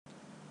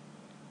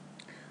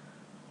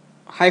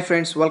Hi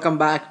friends, welcome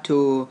back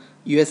to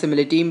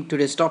UsmleTeam.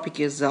 Today's topic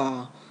is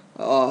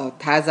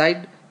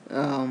Thiazide.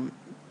 Um,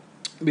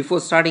 Before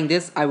starting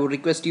this, I would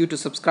request you to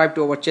subscribe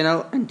to our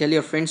channel and tell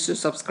your friends to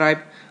subscribe.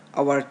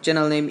 Our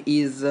channel name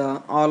is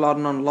All or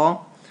None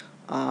Law.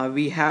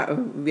 We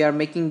are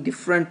making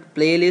different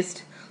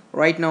playlists.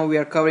 Right now we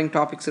are covering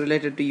topics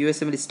related to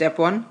USMLE Step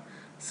 1.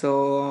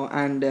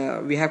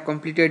 We have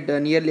completed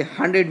nearly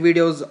 100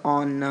 videos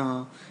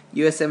on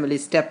USMLE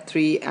Step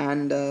 3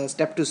 and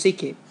Step 2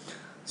 CK.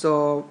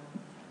 So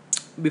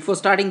before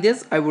starting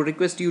this, I would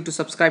request you to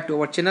subscribe to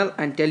our channel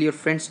and tell your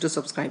friends to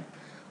subscribe.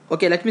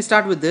 Okay, let me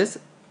start with this.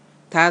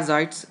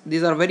 Thiazides,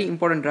 these are very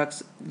important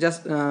drugs.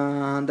 Just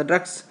the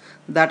drugs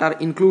that are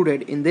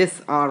included in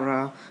this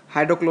are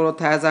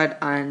hydrochlorothiazide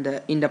and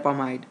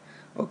indapamide.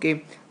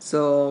 Okay,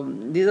 so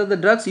these are the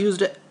drugs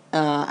used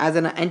as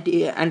an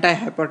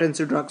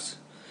antihypertensive drugs.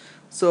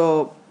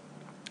 So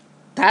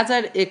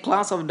thiazide, a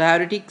class of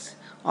diuretics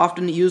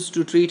often used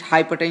to treat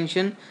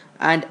hypertension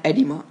and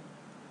edema.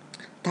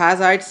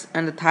 Thiazides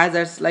and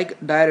thiazides like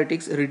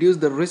diuretics reduce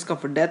the risk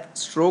of death,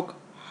 stroke,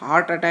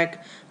 heart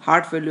attack,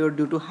 heart failure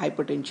due to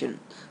hypertension.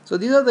 So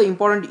these are the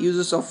important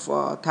uses of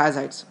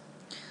thiazides.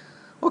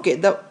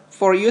 Okay,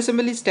 for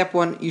USMLE step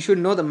 1, you should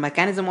know the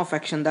mechanism of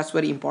action. That's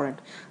very important.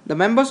 The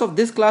members of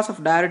this class of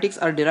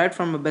diuretics are derived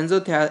from a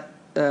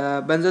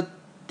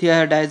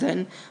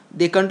benzothiazide.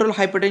 They control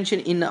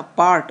hypertension in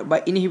part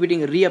by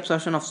inhibiting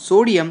reabsorption of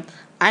sodium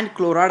and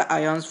chloride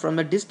ions from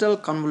the distal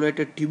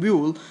convoluted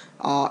tubule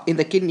in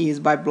the kidneys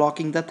by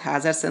blocking the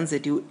thiazide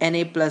sensitive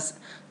Na plus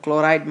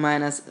chloride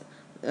minus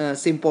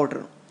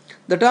symporter.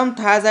 The term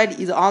thiazide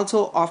is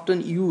also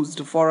often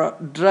used for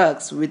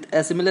drugs with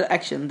a similar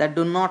action that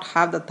do not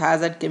have the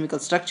thiazide chemical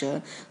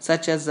structure,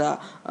 such as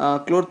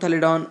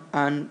chlorthalidone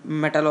and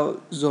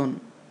metalozone.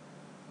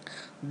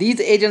 These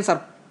agents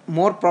are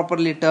more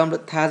properly termed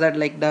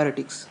thiazide-like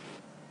diuretics.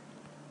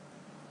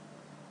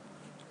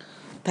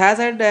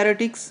 Thiazide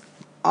diuretics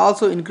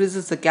also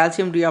increases the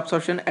calcium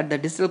reabsorption at the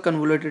distal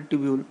convoluted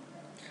tubule.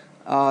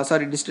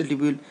 Distal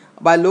tubule.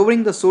 By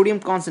lowering the sodium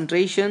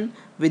concentration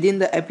within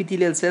the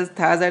epithelial cells,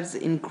 thiazides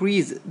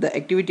increase the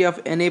activity of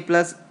Na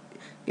plus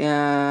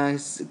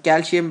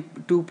calcium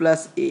 2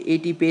 plus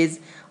ATPase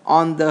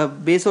on the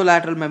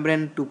basolateral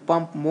membrane to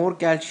pump more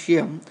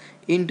calcium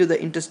into the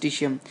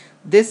interstitium.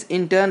 This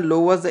in turn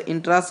lowers the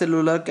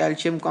intracellular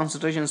calcium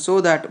concentration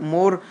so that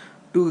more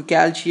to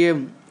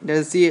calcium, that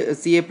is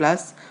Ca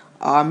plus,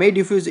 may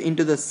diffuse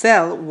into the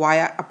cell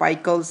via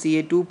apical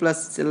Ca2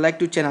 plus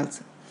selective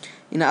channels.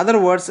 In other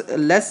words,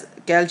 less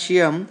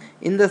calcium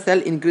in the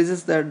cell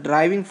increases the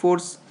driving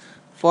force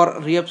for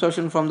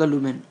reabsorption from the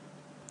lumen.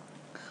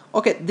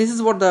 Okay, this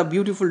is what the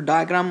beautiful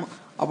diagram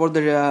about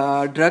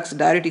the drugs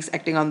diuretics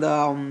acting on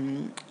the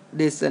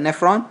this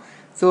nephron.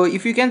 So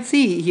if you can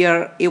see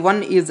here,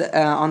 A1 is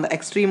on the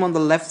extreme on the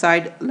left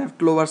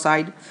lower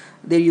side.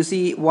 There you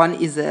see one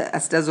is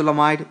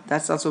acetazolamide.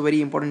 That's also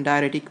very important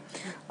diuretic.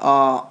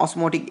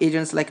 Osmotic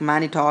agents like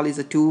mannitol is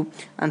a 2,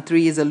 and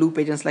 3 is a loop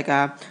agents like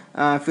a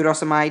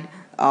furosemide.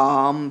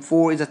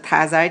 4 is a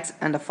thiazides,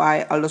 and the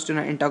 5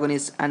 aldosterone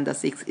antagonist, and the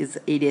 6 is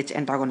ADH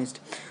antagonist.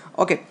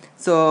 Okay,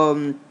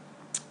 so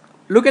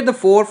look at the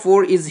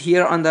 4 is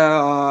here on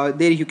the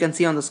there you can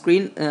see on the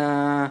screen.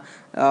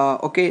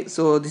 Okay,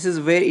 so this is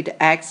where it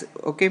acts.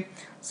 Okay,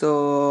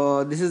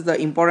 so this is the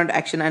important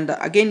action, and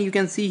again you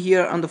can see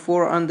here on the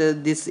 4 on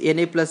this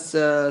Na plus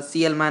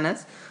Cl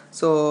minus.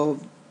 So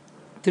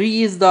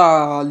 3 is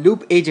the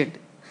loop agent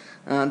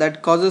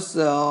that causes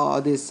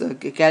this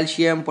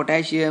calcium,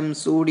 potassium,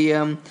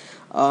 sodium,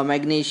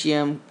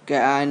 magnesium,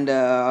 and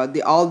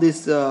all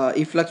this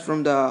efflux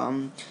from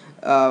the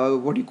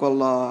what you call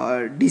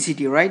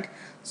DCT, right?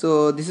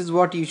 So this is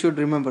what you should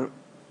remember.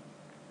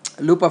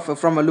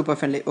 From a loop of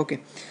Henle.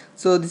 Okay,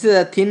 so this is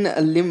a thin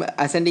limb,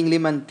 ascending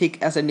limb, and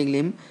thick ascending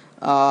limb.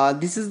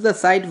 This is the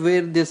site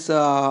where this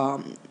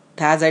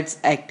thiazides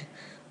act.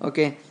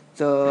 Okay,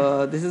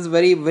 so this is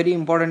very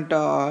important.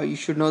 You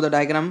should know the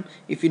diagram.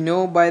 If you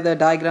know by the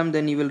diagram,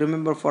 then you will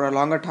remember for a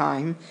longer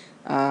time.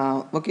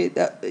 Okay,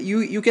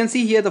 you can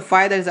see here the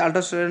 5, that is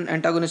aldosterone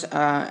antagonist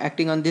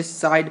acting on this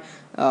side.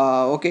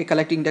 Okay,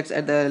 collecting ducts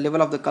at the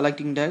level of the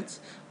collecting ducts.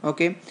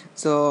 Okay,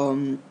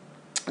 so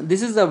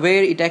this is the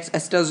where it acts.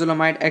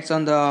 Acetazolamide acts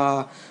on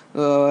the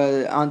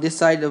on this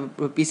side of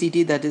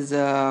PCT, that is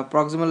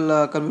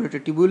proximal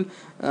convoluted tubule.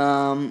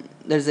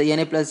 There is a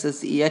Na plus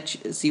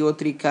CH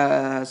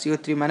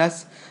CO3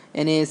 minus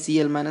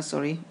NaCl minus,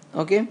 sorry.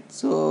 Okay,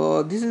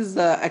 so this is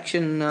the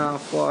action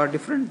for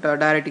different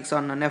diuretics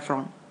on a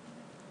nephron.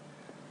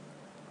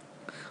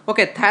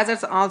 Okay,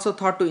 thiazides are also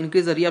thought to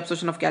increase the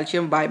reabsorption of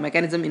calcium by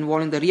mechanism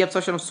involving the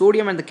reabsorption of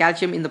sodium and the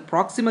calcium in the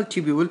proximal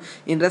tubule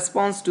in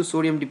response to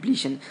sodium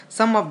depletion.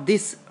 Some of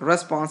this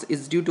response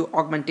is due to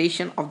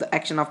augmentation of the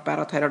action of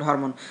parathyroid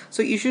hormone.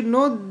 So you should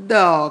know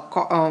the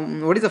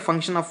what is the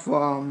function of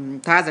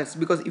thiazides,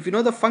 because if you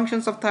know the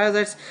functions of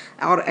thiazides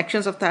or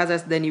actions of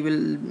thiazides, then you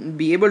will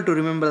be able to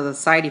remember the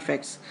side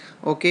effects.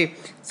 Okay,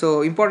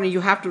 so important,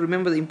 you have to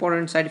remember the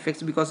important side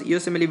effects, because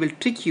USMLE will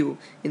trick you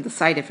in the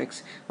side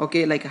effects.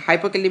 Okay, like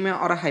hyperkalemia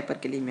hypokalemia or a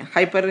hyperkalemia,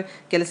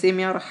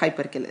 hypercalcemia or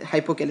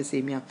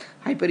hypocalcemia,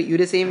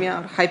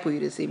 hyperuricemia or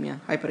hypouricemia,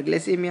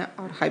 hyperglycemia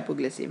or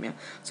hypoglycemia.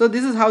 So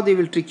this is how they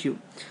will trick you.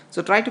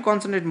 So try to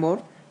concentrate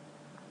more.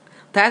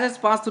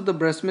 Thiazides pass through the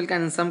breast milk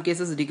and in some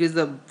cases decrease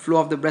the flow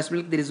of the breast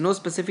milk. There is no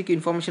specific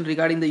information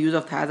regarding the use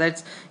of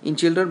thiazides in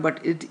children, but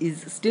it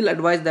is still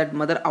advised that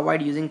mother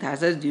avoid using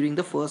thiazides during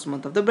the first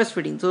month of the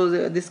breastfeeding. So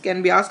this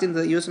can be asked in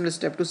the USMLE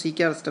step 2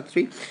 CK or step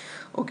 3.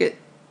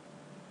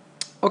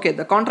 Okay,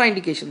 the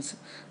contraindications.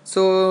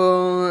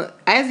 So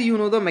as you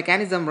know the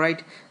mechanism,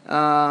 right?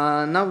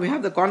 Now we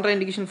have the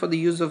contraindication for the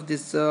use of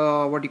this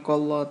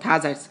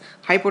thiazides.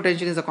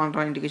 Hypotension is a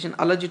contraindication.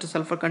 Allergy to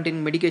sulfur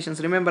containing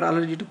medications. Remember,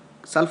 allergy to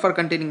sulfur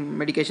containing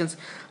medications.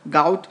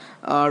 Gout,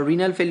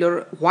 renal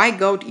failure. Why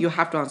gout? You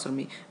have to answer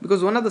me,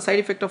 because one of the side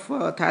effect of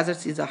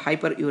thiazides is a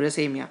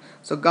hyperuricemia.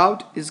 So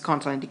gout is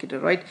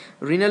contraindicated, right?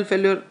 Renal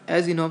failure,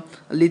 as you know,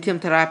 lithium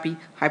therapy,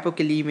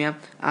 hypokalemia,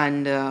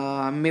 and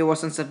may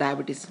worsen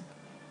diabetes.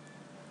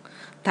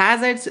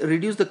 Thiazides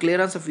reduce the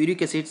clearance of uric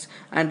acids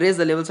and raise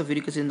the levels of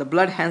uric acid in the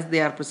blood. Hence,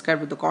 they are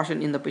prescribed with the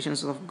caution in the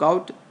patients of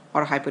gout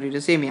or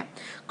hyperuricemia.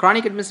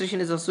 Chronic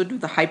administration is associated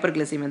with the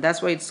hyperglycemia.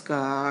 That's why it's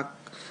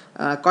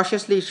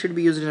cautiously it should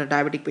be used in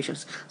diabetic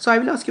patients. So I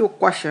will ask you a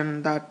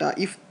question that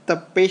if the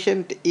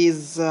patient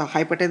is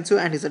hypertensive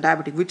and is a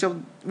diabetic,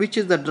 which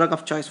is the drug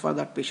of choice for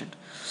that patient?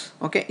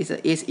 Okay, it's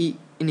a ACE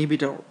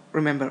inhibitor.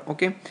 Remember,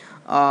 okay.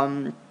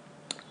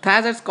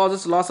 Thiazides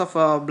causes loss of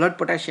blood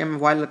potassium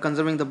while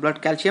conserving the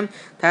blood calcium.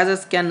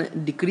 Thiazides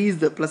can decrease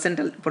the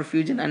placental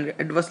perfusion and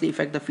adversely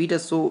affect the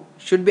fetus, so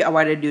should be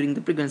avoided during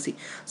the pregnancy.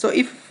 So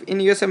if in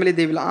USMLE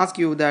they will ask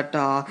you that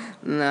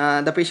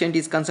the patient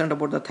is concerned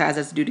about the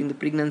thiazides during the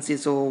pregnancy,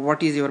 so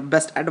what is your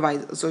best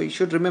advice? So you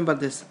should remember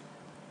this.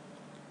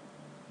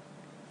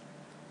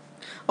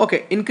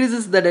 Okay,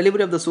 increases the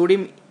delivery of the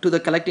sodium to the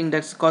collecting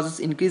ducts,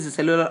 causes increased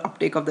cellular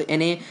uptake of the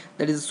Na,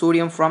 that is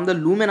sodium, from the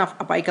lumen of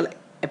apical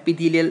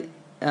epithelial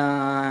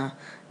Na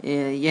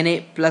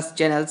plus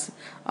channels.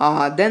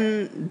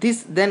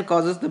 Then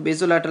causes the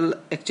basolateral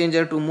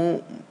exchanger to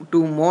move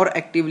to more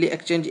actively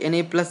exchange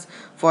Na plus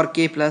for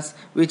K plus,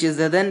 which is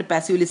then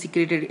passively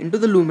secreted into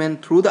the lumen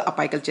through the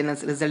apical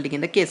channels, resulting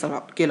in the K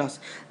loss.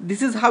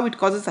 This is how it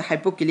causes a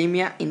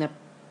hypokalemia in a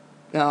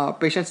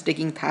patients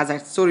taking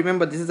thiazides. So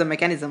remember, this is the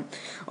mechanism.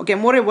 Okay,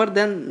 moreover,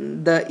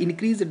 then the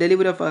increased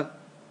delivery of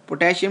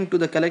potassium to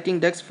the collecting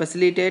ducts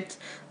facilitates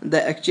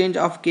the exchange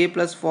of K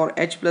plus for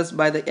H plus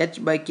by the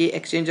H by K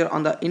exchanger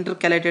on the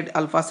intercalated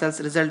alpha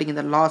cells, resulting in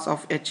the loss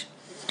of H.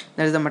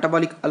 That is the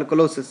metabolic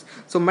alkalosis.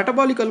 So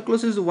metabolic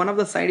alkalosis is one of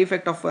the side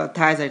effect of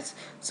thiazides.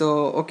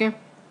 So okay,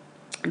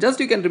 just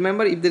you can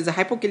remember, if there is a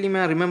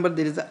hypokalemia, remember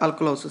there is a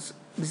alkalosis.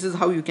 This is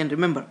how you can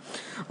remember.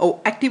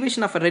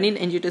 Activation of a renin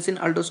angiotensin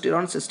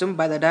aldosterone system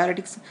by the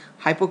diuretics,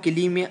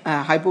 hypovolemia.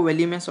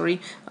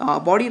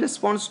 Body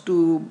responds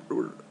to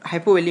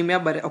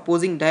hypovolemia by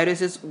opposing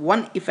diuresis,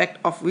 one effect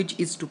of which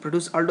is to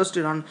produce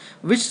aldosterone,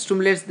 which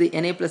stimulates the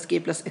Na plus K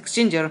plus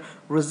exchanger,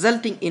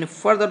 resulting in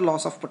further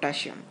loss of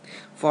potassium.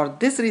 For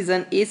this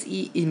reason, ACE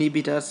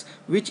inhibitors,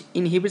 which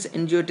inhibits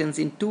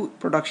angiotensin 2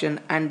 production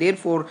and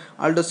therefore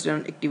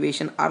aldosterone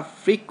activation, are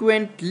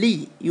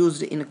frequently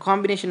used in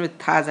combination with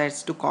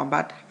thiazides to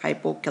combat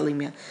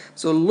hypokalemia.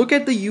 So look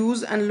at the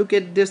use and look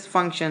at this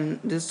function.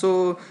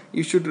 So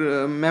you should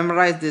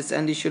memorize this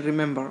and you should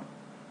remember.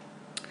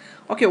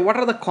 Okay, what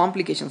are the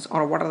complications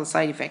or what are the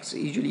side effects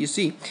usually you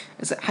see?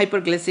 It's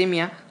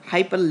hyperglycemia,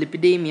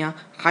 hyperlipidemia,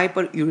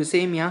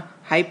 hyperuricemia,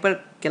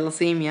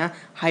 hypercalcemia,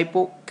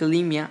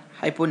 hypokalemia,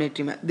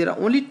 hyponatremia. There are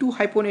only two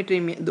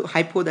hyponatremia, the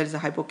hypo, that is a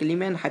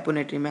hypokalemia, and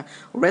hyponatremia.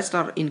 Rest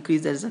are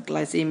increased, that is a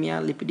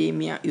glycemia,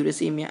 lipidemia,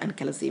 uricemia, and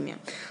calcemia.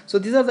 So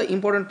these are the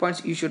important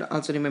points you should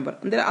also remember.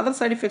 And there are other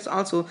side effects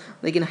also,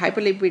 like in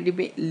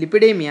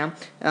hyperlipidemia,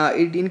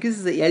 it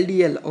increases the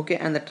LDL, okay,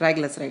 and the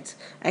triglycerides.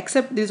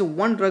 Except there is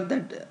one drug,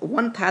 that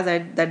one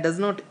thiazide, that does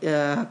not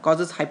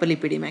causes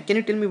hyperlipidemia. Can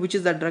you tell me which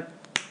is that drug?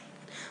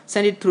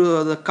 Send it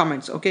through the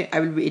comments. Okay, I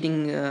will be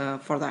waiting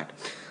for that.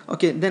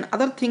 Okay, then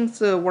other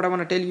things what I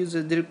want to tell you is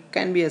there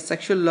can be a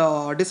sexual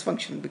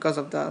dysfunction because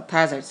of the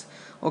thiazides.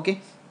 Okay,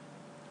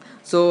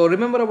 so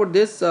remember about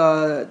this.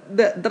 The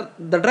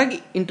drug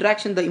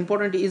interaction, the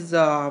important is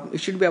it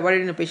should be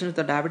avoided in a patient with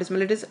the diabetes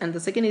mellitus, and the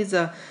second is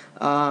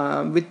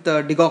with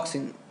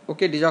digoxin.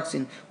 Okay,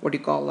 digoxin, what you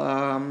call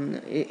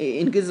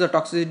increases the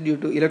toxicity due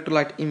to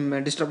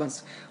electrolyte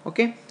disturbance.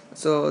 Okay,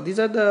 so these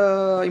are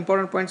the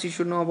important points you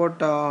should know about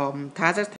thiazides.